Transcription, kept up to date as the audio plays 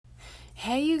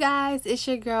Hey you guys, it's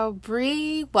your girl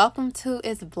Bree. Welcome to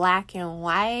It's Black and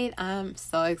White. I'm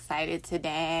so excited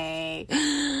today.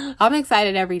 I'm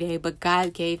excited every day, but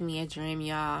God gave me a dream,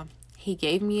 y'all. He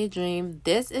gave me a dream.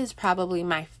 This is probably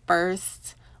my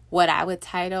first, what I would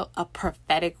title a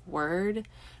prophetic word,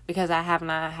 because I have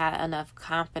not had enough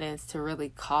confidence to really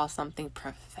call something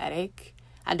prophetic.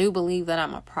 I do believe that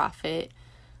I'm a prophet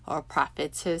or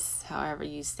prophetess, however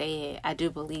you say it. I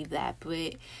do believe that,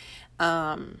 but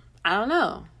I don't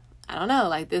know.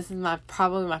 Like, this is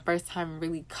probably my first time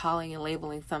really calling and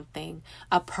labeling something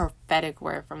a prophetic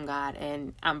word from God.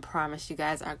 And I promise you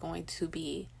guys are going to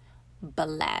be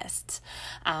blessed.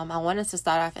 I wanted to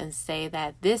start off and say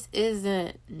that this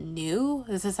isn't new.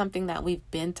 This is something that we've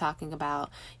been talking about.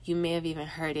 You may have even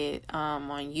heard it on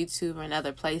YouTube or in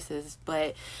other places.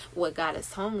 But what God has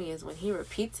told me is when he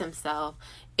repeats himself,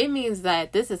 it means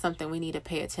that this is something we need to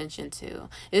pay attention to.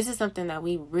 This is something that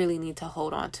we really need to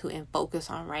hold on to and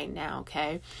focus on right now,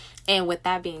 okay? And with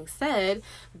that being said,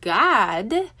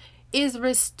 God is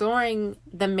restoring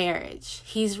the marriage.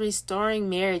 He's restoring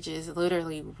marriages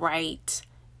literally right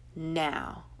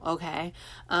now, okay?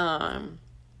 So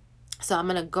I'm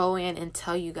going to go in and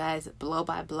tell you guys blow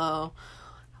by blow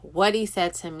what he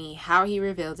said to me, how he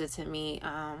revealed it to me,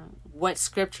 what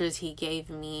scriptures he gave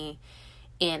me,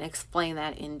 and explain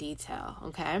that in detail,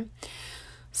 okay?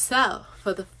 So,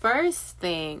 for the first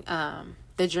thing,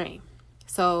 the dream.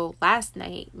 So, last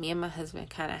night, me and my husband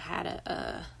kind of had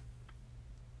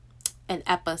an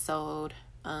episode,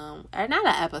 or not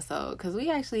an episode, because we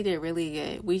actually did really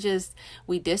good. We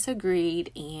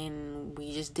disagreed, and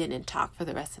we just didn't talk for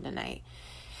the rest of the night.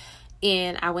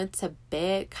 And I went to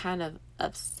bed kind of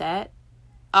upset.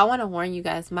 I want to warn you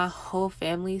guys, my whole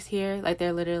family's here. Like,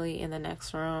 they're literally in the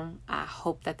next room. I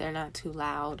hope that they're not too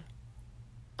loud.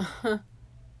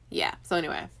 Yeah, so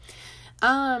anyway.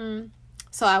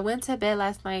 So I went to bed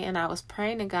last night and I was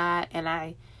praying to God, and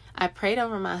I prayed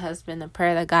over my husband the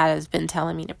prayer that God has been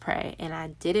telling me to pray, and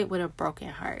I did it with a broken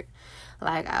heart.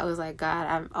 Like, I was like,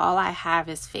 God, all I have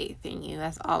is faith in you.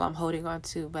 That's all I'm holding on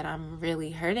to, but I'm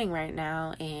really hurting right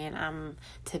now, and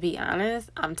to be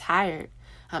honest, I'm tired.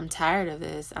 I'm tired of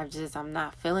this. I'm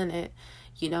not feeling it.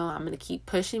 I'm going to keep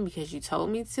pushing because you told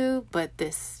me to, but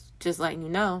this, just letting you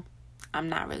know, I'm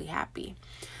not really happy.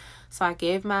 So I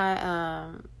gave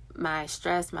my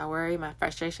stress, my worry, my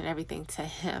frustration, everything to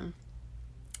him.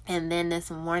 And then this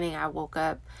morning I woke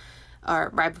up, or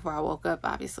right before I woke up,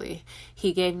 obviously,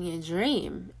 he gave me a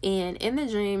dream. And in the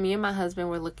dream, me and my husband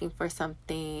were looking for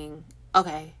something.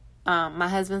 Okay. My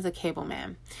husband's a cable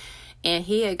man. And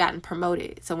he had gotten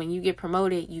promoted. So when you get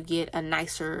promoted, you get a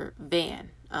nicer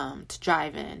van to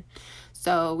drive in.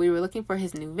 So we were looking for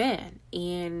his new van.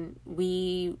 And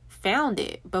we found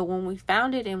it. But when we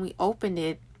found it and we opened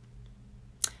it,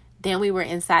 then we were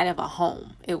inside of a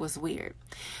home. It was weird.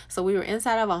 So we were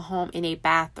inside of a home in a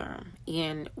bathroom.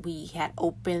 And we had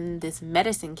opened this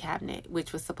medicine cabinet,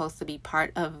 which was supposed to be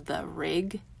part of the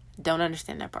rig. Don't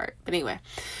understand that part. But anyway,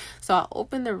 so I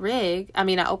opened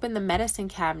the medicine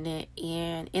cabinet,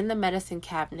 and in the medicine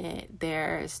cabinet,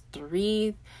 there's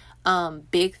 3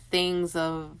 big things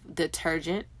of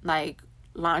detergent, like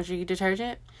laundry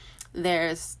detergent.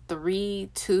 There's 3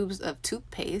 tubes of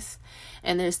toothpaste,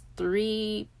 and there's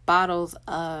 3 bottles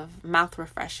of mouth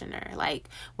refreshener, like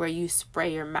where you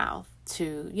spray your mouth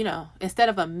to, instead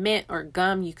of a mint or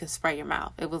gum, you can spray your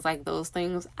mouth. It was like those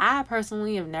things. I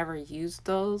personally have never used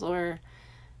those, or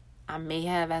I may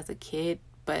have as a kid,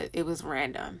 but it was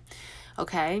random.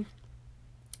 Okay.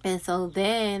 And so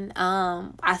then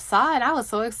I saw it. I was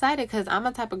so excited because I'm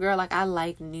a type of girl, like, I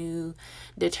like new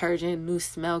detergent, new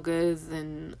smell goods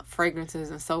and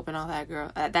fragrances and soap and all that,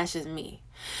 girl. That's just me.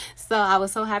 So I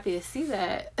was so happy to see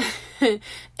that.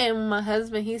 And my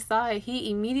husband, he saw it. He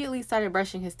immediately started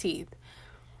brushing his teeth.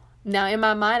 Now, in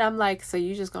my mind, I'm like, so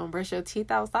you just gonna brush your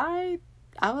teeth outside?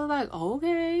 I was like,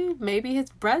 okay, maybe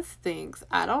his breath stinks.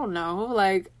 I don't know.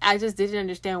 Like, I just didn't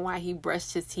understand why he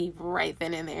brushed his teeth right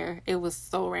then and there. It was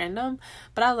so random.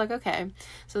 But I was like, okay.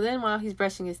 So then while he's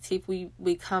brushing his teeth, we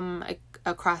come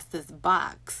across this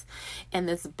box. And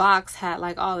this box had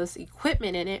like all this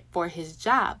equipment in it for his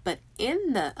job. But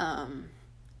in the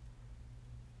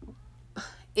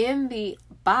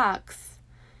box,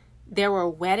 there were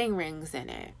wedding rings in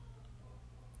it.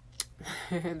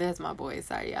 There's my boy.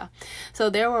 Sorry, y'all.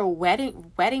 So there were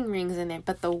wedding rings in it,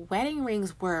 but the wedding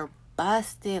rings were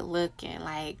busted looking.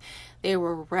 Like, they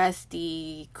were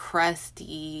rusty,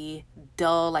 crusty,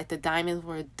 dull. Like, the diamonds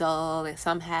were dull, and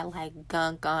some had like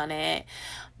gunk on it.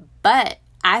 But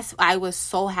I was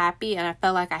so happy, and I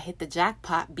felt like I hit the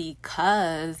jackpot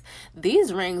because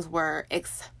these rings were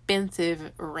expensive.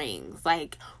 expensive rings,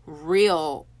 like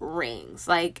real rings.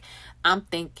 Like, I'm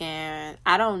thinking,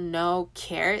 I don't know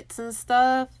carats and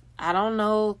stuff. I don't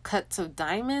know cuts of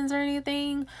diamonds or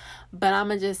anything, but I'm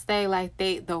gonna just say, like,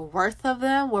 the worth of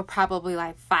them were probably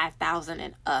like $5,000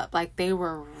 and up. Like, they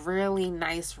were really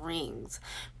nice rings,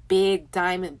 big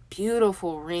diamond,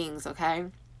 beautiful rings. Okay.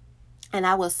 And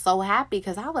I was so happy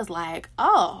because I was like,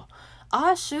 oh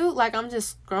shoot, like, I'm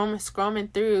just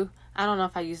scrolling through. I don't know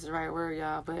if I used the right word,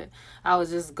 y'all, but I was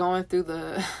just going through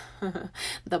the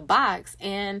the box,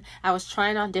 and I was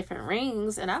trying on different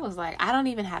rings, and I was like, I don't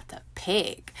even have to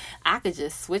pick. I could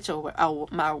just switch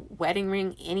my wedding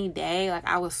ring any day. Like,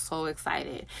 I was so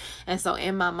excited. And so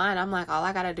in my mind, I'm like, all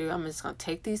I gotta do, I'm just gonna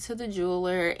take these to the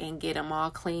jeweler and get them all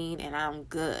clean, and I'm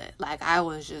good. Like, I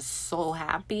was just so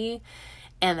happy.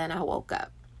 And then I woke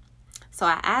up. So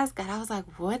I asked God, I was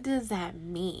like, what does that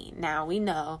mean? Now, we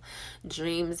know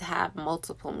dreams have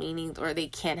multiple meanings, or they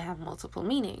can have multiple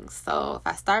meanings. So if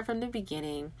I start from the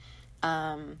beginning,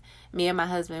 me and my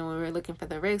husband, when we were looking for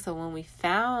the rig, so when we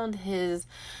found his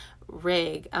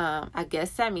rig, I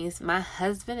guess that means my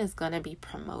husband is going to be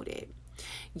promoted.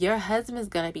 Your husband is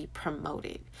going to be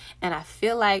promoted. And I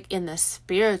feel like in the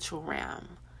spiritual realm,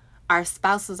 our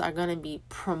spouses are going to be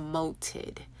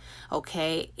promoted.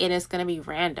 Okay. And it's going to be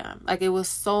random. Like, it was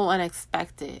so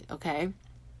unexpected. Okay.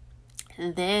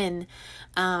 And then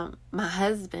my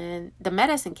husband, the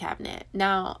medicine cabinet.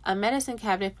 Now, a medicine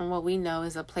cabinet, from what we know,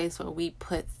 is a place where we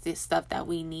put the stuff that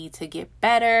we need to get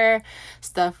better,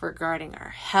 stuff regarding our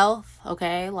health,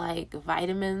 okay, like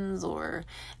vitamins or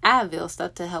Advil,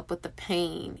 stuff to help with the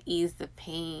pain, ease the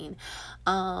pain,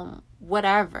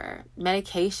 whatever,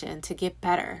 medication to get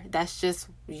better. That's just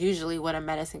usually what a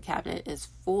medicine cabinet is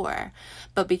for.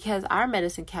 But because our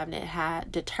medicine cabinet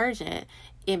had detergent,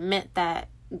 it meant that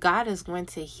God is going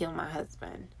to heal my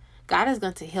husband. God is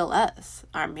going to heal us,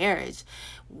 our marriage.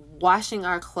 Washing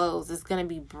our clothes is going to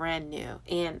be brand new.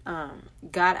 And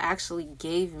God actually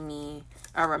gave me,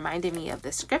 or reminded me of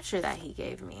the scripture that he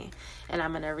gave me. And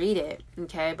I'm going to read it,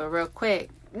 okay? But real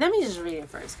quick, let me just read it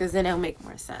first, because then it'll make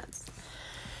more sense.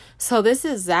 So this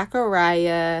is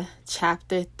Zechariah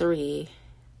chapter 3,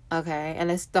 okay? And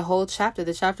it's the whole chapter.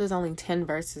 The chapter is only 10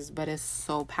 verses, but it's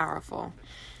so powerful.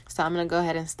 So I'm going to go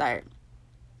ahead and start.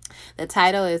 The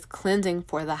title is Cleansing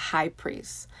for the High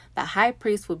Priest. The high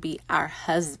priest would be our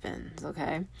husbands,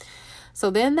 okay? So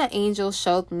then the angel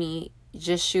showed me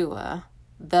Jeshua,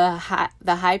 the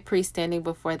high priest, standing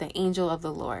before the angel of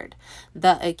the Lord.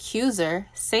 The accuser,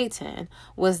 Satan,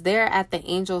 was there at the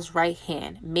angel's right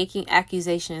hand, making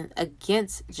accusation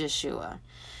against Jeshua.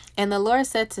 And the Lord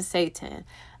said to Satan,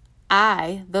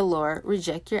 I, the Lord,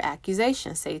 reject your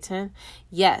accusation, Satan.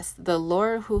 Yes, the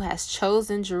Lord who has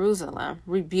chosen Jerusalem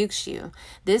rebukes you.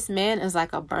 This man is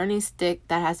like a burning stick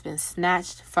that has been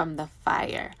snatched from the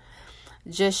fire.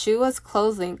 Jeshua's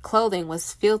clothing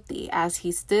was filthy as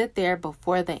he stood there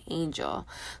before the angel.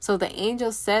 So the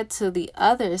angel said to the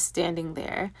others standing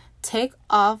there, take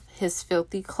off his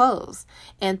filthy clothes.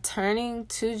 And turning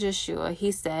to Jeshua,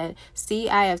 he said, see,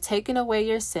 I have taken away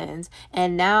your sins,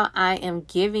 and now I am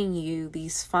giving you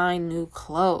these fine new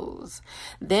clothes.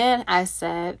 Then I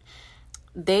said,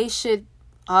 they should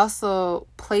also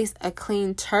place a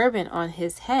clean turban on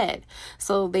his head.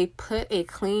 So they put a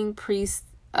clean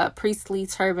priestly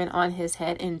turban on his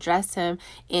head and dressed him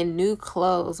in new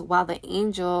clothes while the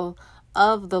angel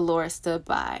of the Lord stood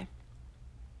by.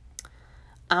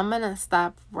 I'm going to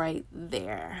stop right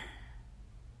there,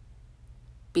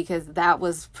 because that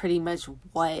was pretty much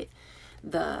what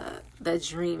the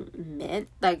dream meant.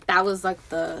 Like, that was like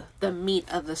the meat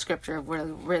of the scripture of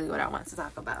really what I want to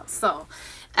talk about. So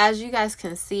as you guys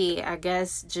can see, I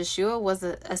guess Jeshua was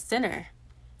a sinner.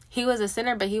 He was a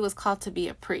sinner, but he was called to be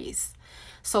a priest.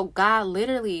 So God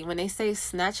literally, when they say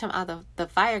snatch him out of the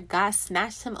fire, God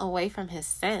snatched him away from his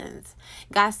sins.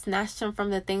 God snatched him from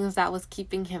the things that was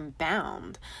keeping him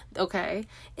bound. Okay.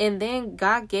 And then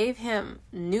God gave him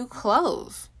new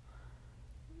clothes.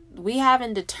 We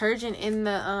having detergent in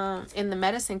the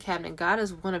medicine cabinet. God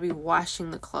is going to be washing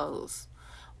the clothes,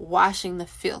 washing the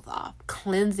filth off,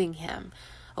 cleansing him.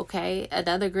 Okay.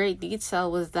 Another great detail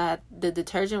was that the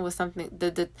detergent was something,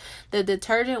 the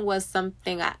detergent was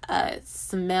something, a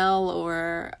smell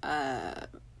or, a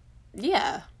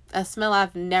smell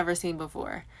I've never seen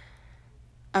before.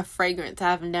 A fragrance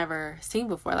I've never seen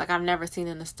before. Like, I've never seen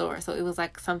in the store. So it was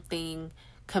like something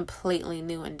completely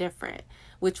new and different,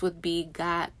 which would be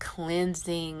God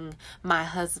cleansing my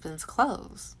husband's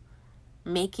clothes,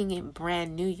 making it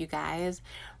brand new, you guys.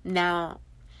 Now,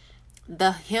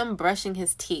 him brushing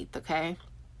his teeth, okay?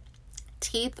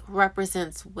 Teeth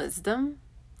represents wisdom.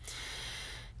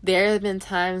 There have been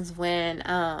times when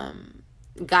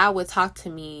God would talk to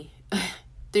me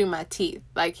through my teeth.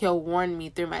 Like, he'll warn me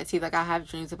through my teeth. Like, I have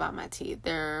dreams about my teeth.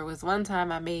 There was one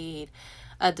time I made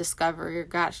a discovery, or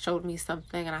God showed me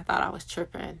something, and I thought I was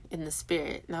tripping in the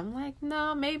spirit. And I'm like,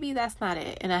 no, maybe that's not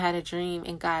it. And I had a dream,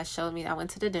 and God showed me. I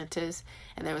went to the dentist,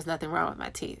 and there was nothing wrong with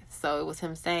my teeth. So it was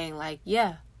him saying, like,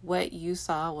 yeah, what you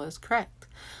saw was correct.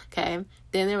 Okay.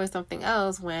 Then there was something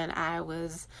else when I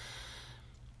was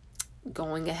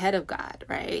going ahead of God,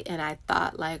 right? And I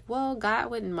thought, like, well,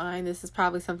 God wouldn't mind. This is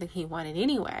probably something he wanted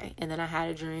anyway. And then I had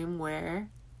a dream where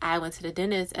I went to the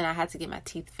dentist and I had to get my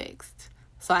teeth fixed.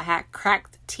 So I had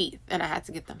cracked teeth and I had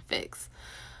to get them fixed.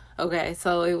 Okay,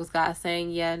 so it was God saying,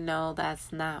 yeah, no,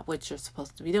 that's not what you're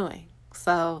supposed to be doing.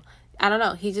 So I don't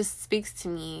know. He just speaks to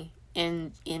me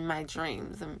in my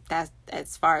dreams. And that's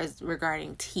as far as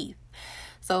regarding teeth.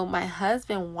 So my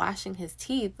husband washing his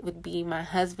teeth would be my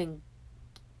husband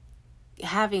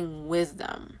having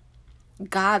wisdom,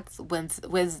 God's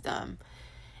wisdom.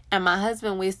 And my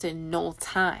husband wasted no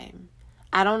time.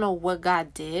 I don't know what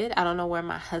God did. I don't know where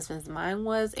my husband's mind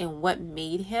was and what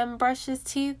made him brush his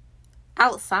teeth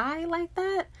outside like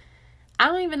that. I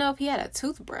don't even know if he had a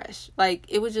toothbrush. Like,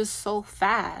 it was just so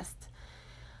fast.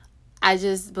 I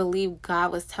just believe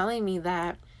God was telling me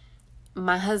that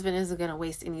my husband isn't going to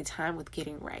waste any time with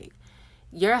getting right.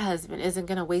 Your husband isn't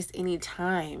going to waste any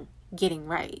time getting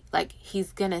right. Like,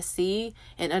 he's going to see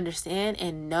and understand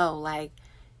and know, like,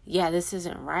 yeah, this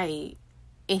isn't right.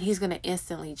 And he's going to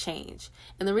instantly change.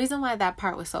 And the reason why that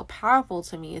part was so powerful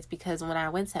to me is because when I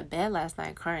went to bed last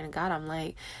night crying to God, I'm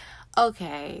like,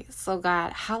 okay, so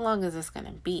God, how long is this going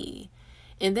to be?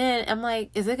 And then I'm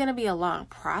like, is it going to be a long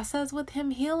process with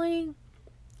him healing?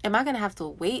 Am I going to have to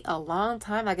wait a long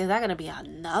time? Like, is that going to be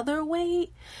another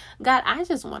wait? God, I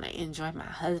just want to enjoy my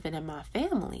husband and my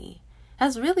family.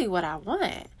 That's really what I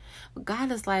want. But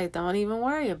God is like, don't even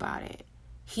worry about it.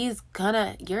 Your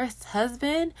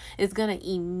husband is gonna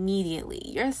immediately,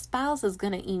 your spouse is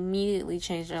gonna immediately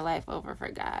change their life over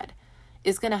for God.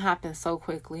 It's gonna happen so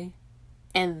quickly,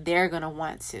 and they're gonna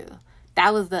want to.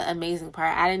 That was the amazing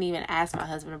part. I didn't even ask my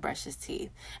husband to brush his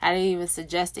teeth. I didn't even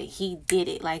suggest it. He did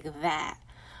it like that.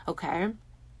 Okay,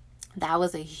 that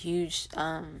was a huge,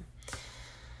 a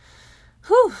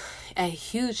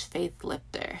huge faith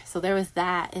lifter. So there was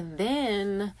that, and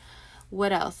then.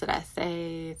 What else did I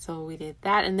say? So we did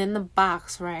that. And then the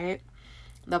box, right?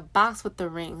 The box with the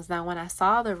rings. Now, when I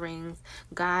saw the rings,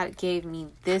 God gave me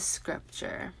this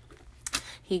scripture.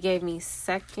 He gave me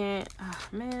Sorry,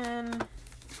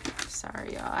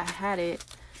 y'all. I had it.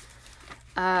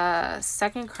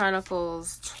 2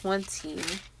 Chronicles 20,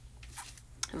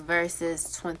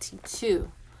 verses 22.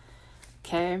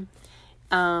 Okay?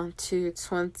 To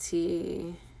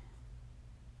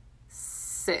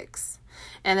 26.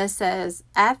 And it says,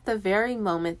 at the very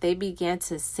moment they began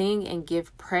to sing and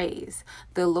give praise,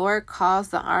 the Lord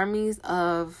caused the armies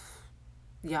of,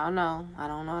 y'all know, I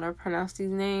don't know how to pronounce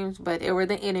these names, but it were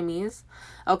the enemies,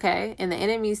 okay? And the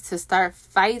enemies to start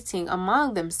fighting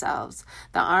among themselves.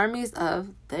 The armies of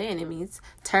the enemies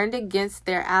turned against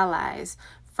their allies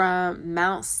from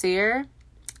Mount Seir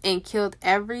and killed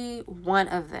every one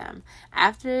of them.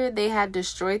 After they had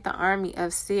destroyed the army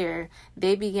of Seir,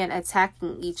 they began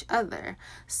attacking each other.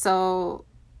 So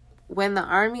when the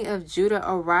army of Judah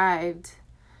arrived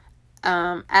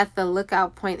at the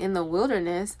lookout point in the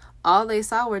wilderness, all they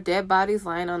saw were dead bodies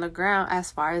lying on the ground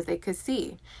as far as they could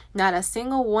see. Not a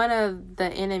single one of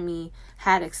the enemy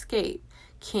had escaped.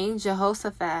 King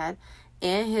Jehoshaphat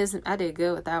I did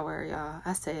good with that word, y'all.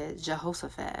 I said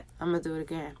Jehoshaphat. I'm going to do it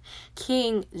again.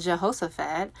 King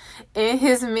Jehoshaphat and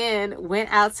his men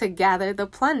went out to gather the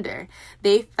plunder.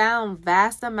 They found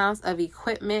vast amounts of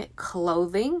equipment,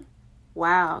 clothing,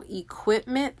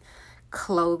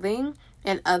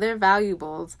 and other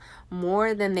valuables,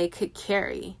 more than they could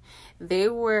carry.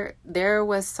 There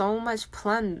was so much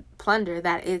plunder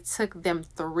that it took them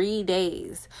 3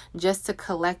 days just to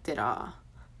collect it all.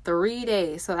 3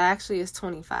 days. So actually it's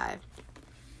 25.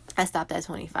 I stopped at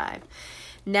 25.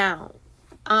 Now,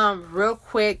 real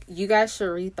quick, you guys should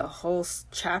read the whole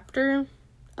chapter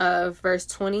of verse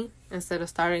 20 instead of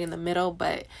starting in the middle.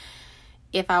 But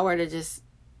if I were to just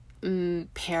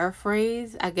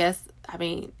paraphrase, I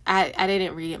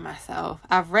didn't read it myself.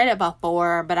 I've read it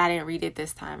before, but I didn't read it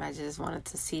this time. I just wanted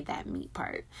to see that meat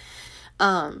part.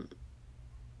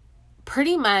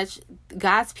 Pretty much,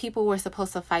 God's people were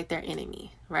supposed to fight their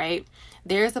enemy, right?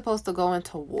 They're supposed to go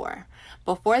into war.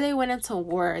 Before they went into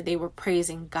war, they were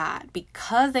praising God.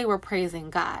 Because they were praising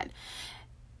God,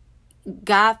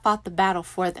 God fought the battle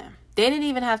for them. They didn't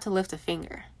even have to lift a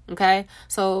finger, Okay,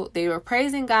 so they were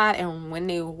praising God, and when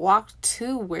they walked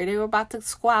to where they were about to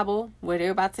squabble, where they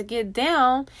were about to get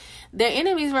down, their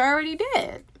enemies were already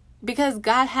dead because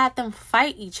God had them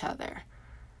fight each other.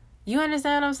 You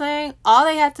understand what I'm saying? All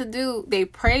they had to do, they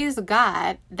praised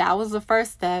God. That was the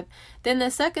first step. Then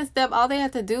the second step, all they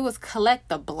had to do was collect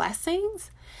the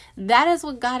blessings. That is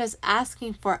what God is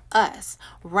asking for us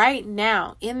right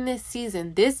now in this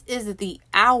season. This is the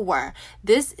hour.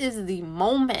 This is the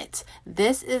moment.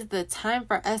 This is the time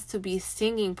for us to be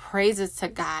singing praises to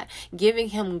God, giving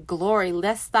him glory.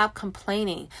 Let's stop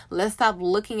complaining. Let's stop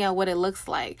looking at what it looks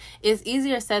like. It's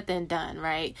easier said than done,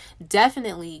 right?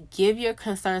 Definitely give your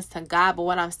concerns to God. But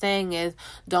what I'm saying is,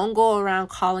 don't go around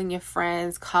calling your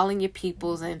friends, calling your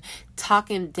peoples, and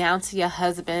talking down to your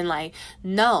husband. Like,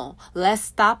 no, let's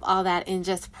stop all that and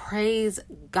just praise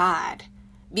God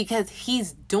because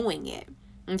he's doing it.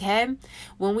 Okay.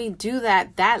 When we do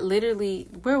that, that literally,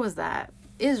 where was that?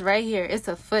 It's right here. It's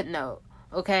a footnote.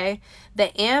 Okay.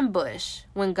 The ambush,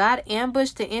 when God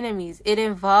ambushed the enemies, it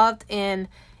involved an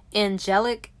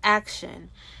angelic action,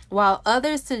 while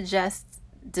others suggest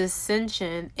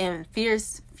dissension and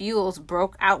fierce feuds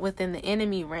broke out within the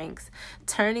enemy ranks,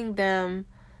 turning them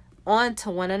on to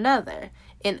one another.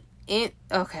 In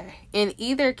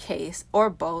either case or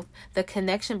both, the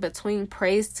connection between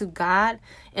praise to God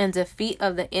and defeat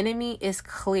of the enemy is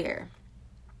clear.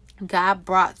 God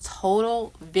brought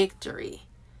total victory.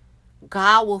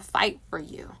 God will fight for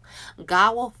you.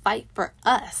 God will fight for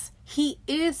us. He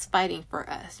is fighting for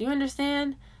us. You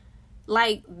understand?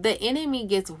 Like, the enemy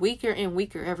gets weaker and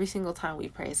weaker every single time we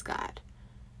praise God.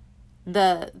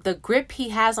 The grip he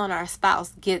has on our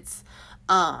spouse gets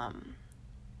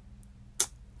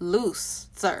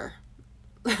looser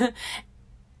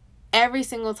every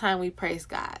single time we praise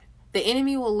God. The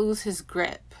enemy will lose his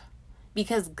grip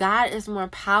because God is more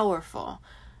powerful.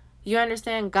 You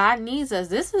understand? God needs us.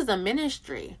 This is a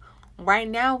ministry. Right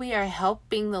now we are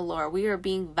helping the Lord. We are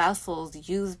being vessels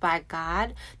used by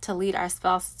God to lead our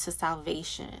spouse to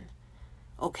salvation.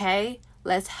 Okay?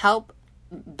 Let's help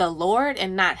the Lord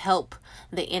and not help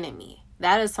the enemy.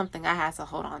 That is something I had to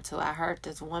hold on to. I heard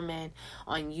this woman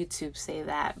on YouTube say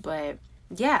that. But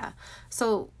yeah,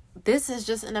 so this is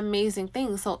just an amazing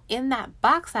thing. So in that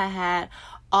box I had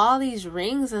all these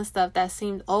rings and stuff that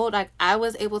seemed old. Like, I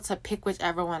was able to pick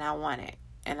whichever one I wanted.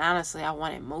 And honestly, I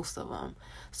wanted most of them.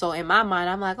 So in my mind,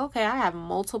 I'm like, okay, I have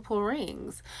multiple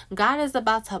rings. God is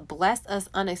about to bless us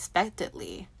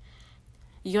unexpectedly.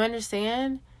 You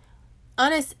understand?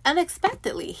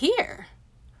 Unexpectedly here.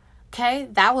 Okay,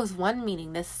 that was one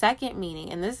meaning. The second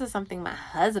meaning, and this is something my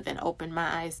husband opened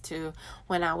my eyes to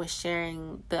when I was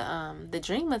sharing the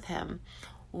dream with him,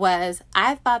 was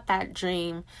I thought that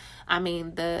dream,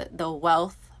 the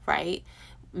wealth, right,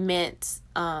 meant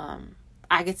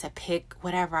I get to pick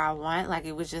whatever I want. Like,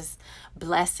 it was just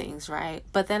blessings, right?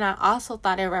 But then I also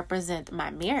thought it represented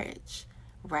my marriage,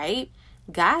 right?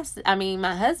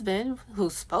 My husband who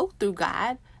spoke through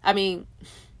God,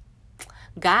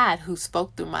 God who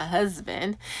spoke through my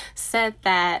husband said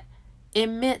that it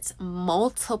meant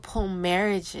multiple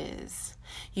marriages.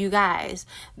 You guys,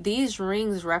 these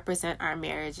rings represent our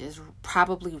marriages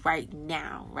probably right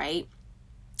now, right?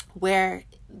 Where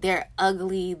they're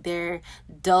ugly, they're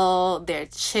dull, they're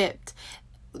chipped,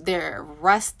 they're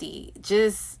rusty,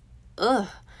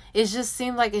 it just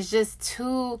seems like it's just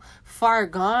too far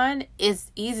gone.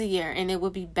 It's easier and it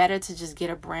would be better to just get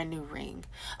a brand new ring,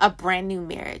 a brand new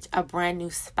marriage, a brand new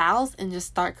spouse, and just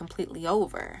start completely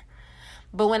over.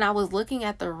 But when I was looking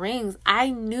at the rings, I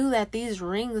knew that these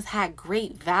rings had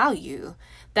great value,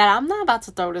 that I'm not about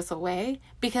to throw this away,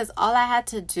 because all I had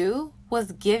to do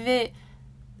was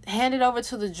hand it over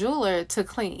to the jeweler to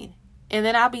clean, and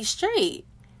then I'll be straight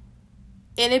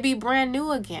and it'd be brand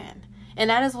new again. And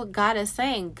that is what God is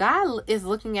saying. God is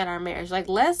looking at our marriage. Like,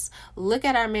 let's look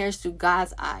at our marriage through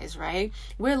God's eyes, right?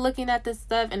 We're looking at this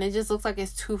stuff and it just looks like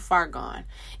it's too far gone.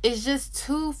 It's just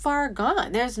too far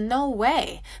gone. There's no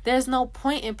way. There's no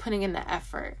point in putting in the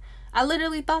effort. I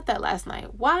literally thought that last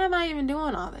night. Why am I even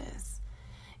doing all this?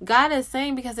 God is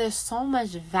saying, because there's so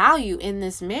much value in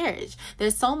this marriage.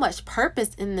 There's so much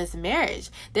purpose in this marriage.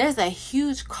 There's a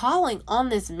huge calling on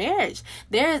this marriage.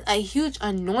 There is a huge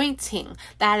anointing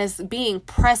that is being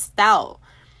pressed out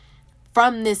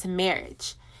from this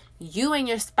marriage. You and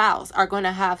your spouse are going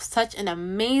to have such an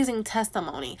amazing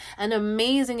testimony, an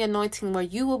amazing anointing where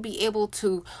you will be able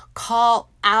to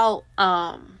call out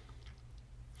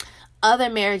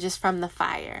other marriages from the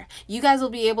fire. You guys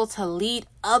will be able to lead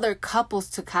other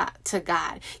couples to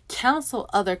God, counsel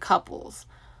other couples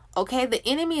Okay, the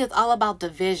enemy is all about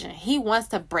division. He wants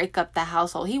to break up the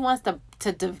household. He wants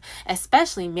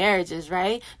especially marriages,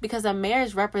 right? Because a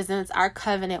marriage represents our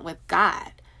covenant with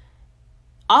God.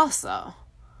 Also,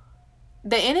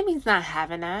 the enemy's not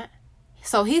having that.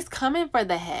 So he's coming for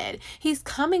the head. He's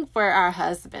coming for our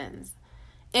husbands.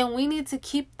 And we need to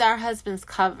keep our husbands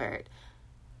covered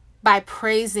by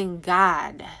praising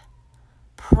God,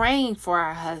 praying for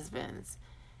our husbands.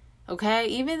 Okay?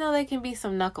 Even though they can be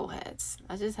some knuckleheads.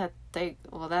 I just had to think,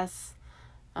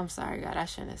 I'm sorry, God, I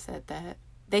shouldn't have said that.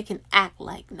 They can act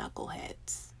like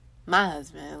knuckleheads. My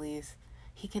husband, at least.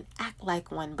 He can act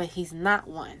like one, but he's not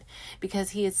one.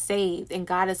 Because he is saved and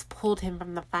God has pulled him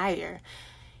from the fire.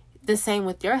 The same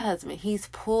with your husband. He's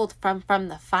pulled from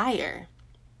the fire.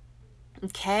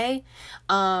 Okay?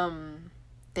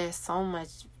 There's so much.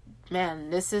 Man,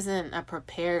 this isn't a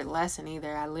prepared lesson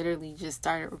either. I literally just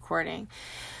started recording.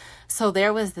 So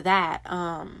there was that.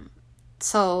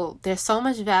 So there's so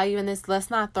much value in this.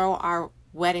 Let's not throw our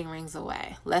wedding rings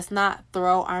away. Let's not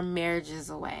throw our marriages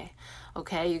away.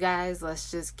 Okay, you guys,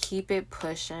 let's just keep it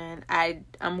pushing.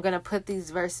 I'm going to put these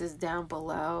verses down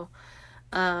below.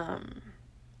 God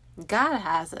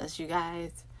has us, you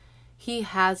guys. He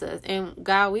has us. And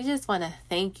God, we just want to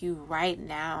thank you right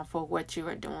now for what you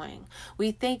are doing.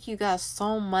 We thank you, God,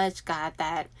 so much, God,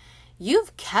 that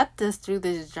you've kept us through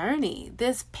this journey,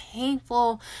 this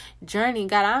painful journey.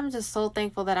 God, I'm just so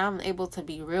thankful that I'm able to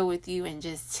be real with you and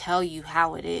just tell you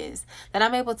how it is. That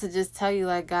I'm able to just tell you,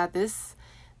 like, God, this,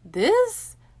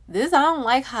 I don't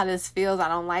like how this feels. I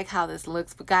don't like how this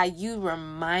looks. But God, you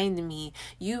remind me,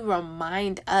 you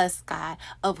remind us, God,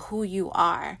 of who you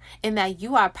are and that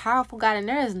you are powerful, God, and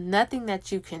there is nothing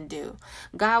that you can do.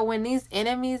 God, when these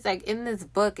enemies, like in this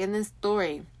book, in this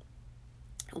story,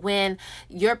 when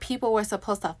your people were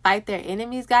supposed to fight their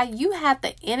enemies, God, you had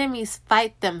the enemies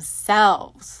fight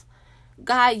themselves.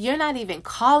 God, you're not even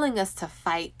calling us to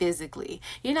fight physically.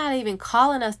 You're not even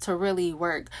calling us to really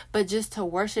work, but just to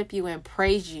worship you and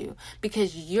praise you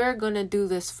because you're going to do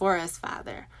this for us,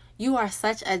 Father. You are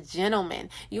such a gentleman.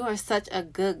 You are such a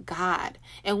good God.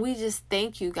 And we just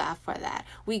thank you, God, for that.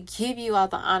 We give you all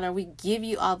the honor. We give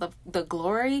you all the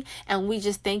glory. And we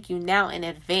just thank you now in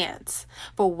advance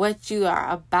for what you are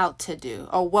about to do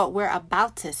or what we're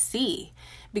about to see.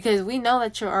 Because we know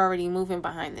that you're already moving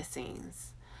behind the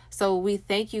scenes. So we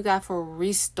thank you, God, for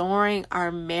restoring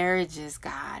our marriages,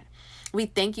 God. We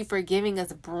thank you for giving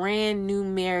us brand new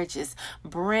marriages,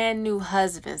 brand new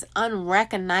husbands,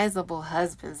 unrecognizable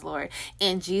husbands, Lord,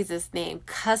 in Jesus' name.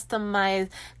 Custom-made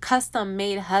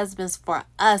husbands for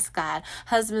us, God.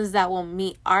 Husbands that will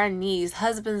meet our needs,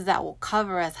 husbands that will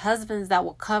cover us, husbands that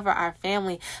will cover our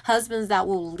family, husbands that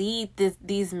will lead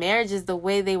these marriages the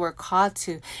way they were called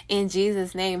to, in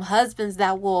Jesus' name. Husbands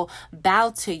that will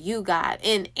bow to you, God,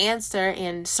 and answer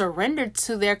and surrender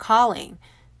to their calling.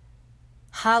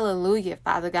 Hallelujah,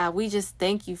 Father God. We just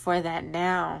thank you for that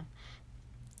now.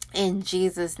 In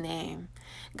Jesus' name.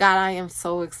 God, I am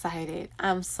so excited.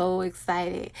 I'm so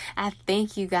excited. I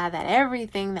thank you, God, that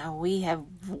everything that we have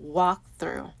walked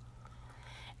through,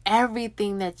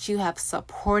 everything that you have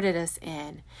supported us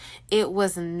in, it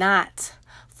was not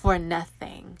for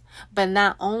nothing. But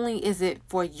not only is it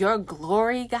for your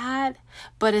glory, God,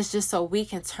 but it's just so we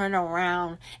can turn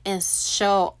around and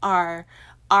show our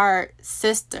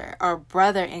sister or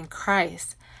brother in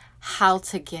Christ how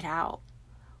to get out,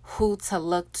 who to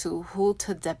look to, who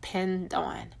to depend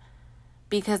on.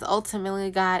 Because ultimately,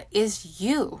 God, is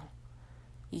you.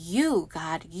 You,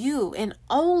 God, you and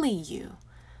only you.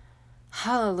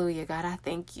 Hallelujah, God, I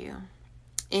thank you.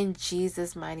 In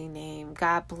Jesus' mighty name,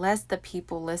 God, bless the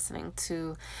people listening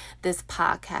to this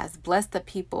podcast. Bless the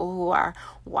people who are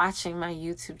watching my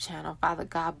YouTube channel. Father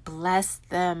God, bless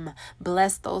them.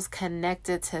 Bless those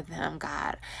connected to them,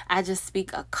 God. I just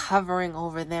speak a covering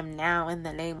over them now in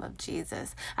the name of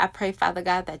Jesus. I pray, Father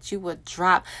God, that you would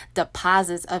drop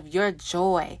deposits of your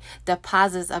joy,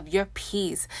 deposits of your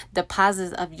peace,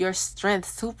 deposits of your strength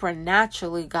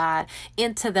supernaturally, God,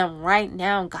 into them right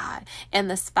now, God.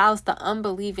 And the spouse, the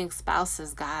unbelieving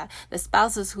spouses, God, the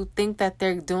spouses who think that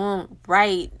they're doing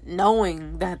right,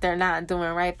 knowing that they're not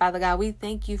doing right, Father God, we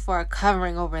thank you for a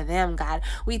covering over them, God.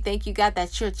 We thank you, God,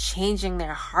 that you're changing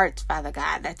their hearts, Father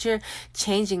God, that you're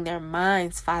changing their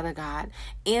minds, Father God,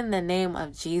 in the name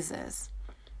of Jesus.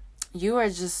 You are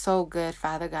just so good,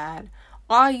 Father God.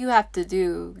 All you have to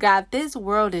do, God, this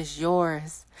world is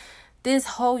yours. This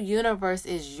whole universe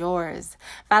is yours.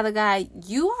 Father God,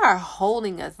 you are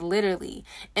holding us literally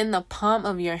in the palm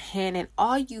of your hand, and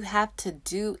all you have to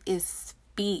do is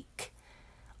speak.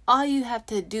 All you have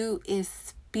to do is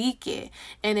speak it,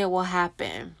 and it will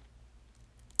happen.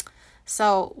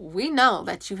 So we know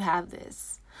that you have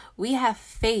this. We have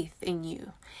faith in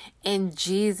you. In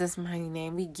Jesus' mighty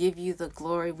name, we give you the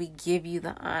glory. We give you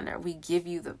the honor. We give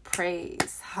you the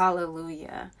praise.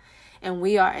 Hallelujah. And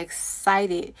we are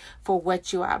excited for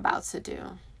what you are about to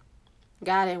do.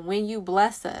 God, and when you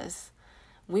bless us,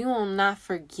 we will not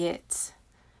forget.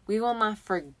 We will not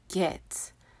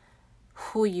forget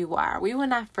who you are. We will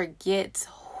not forget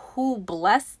who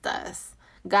blessed us.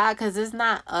 God, because it's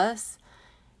not us.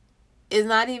 It's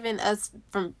not even us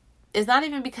it's not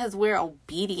even because we're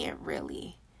obedient,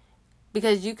 really.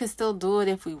 Because you could still do it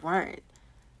if we weren't.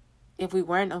 If we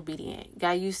weren't obedient.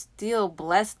 God, you still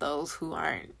bless those who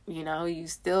aren't. You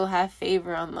still have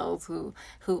favor on those who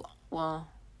well,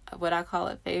 what I call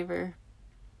it favor.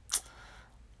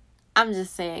 I'm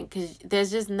just saying, because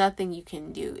there's just nothing you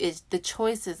can do. The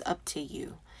choice is up to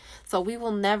you. So we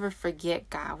will never forget,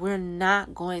 God. We're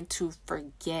not going to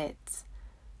forget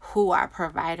who our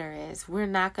provider is. We're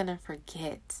not going to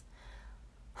forget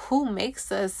who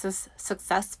makes us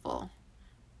successful.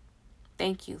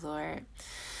 Thank you, Lord.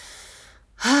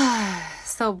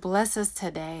 So bless us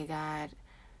today, God.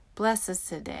 Bless us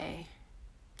today.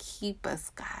 Keep us,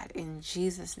 God, in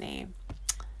Jesus' name.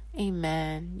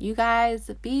 Amen. You guys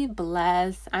be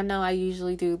blessed. I know I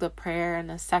usually do the prayer and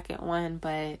the second one,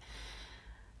 but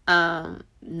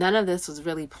none of this was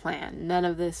really planned. None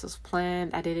of this was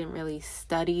planned. I didn't really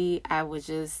study.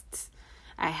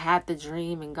 I had the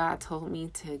dream and God told me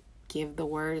to give the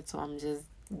word, so I'm just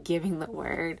giving the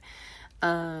word.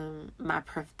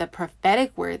 The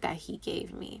prophetic word that he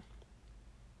gave me.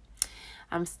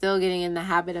 I'm still getting in the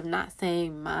habit of not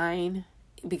saying mine,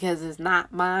 because it's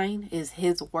not mine, it's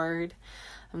his word.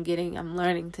 I'm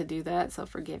learning to do that, so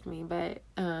forgive me. But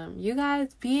you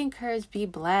guys be encouraged, be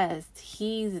blessed.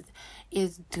 He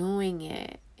is doing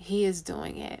it. He is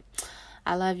doing it.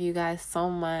 I love you guys so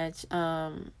much.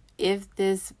 If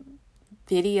this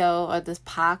video or this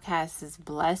podcast has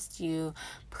blessed you,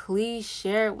 please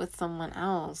share it with someone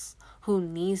else who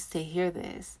needs to hear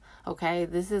this. Okay?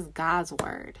 This is God's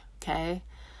word. Okay?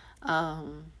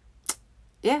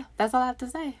 Yeah, that's all I have to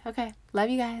say. Okay.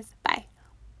 Love you guys.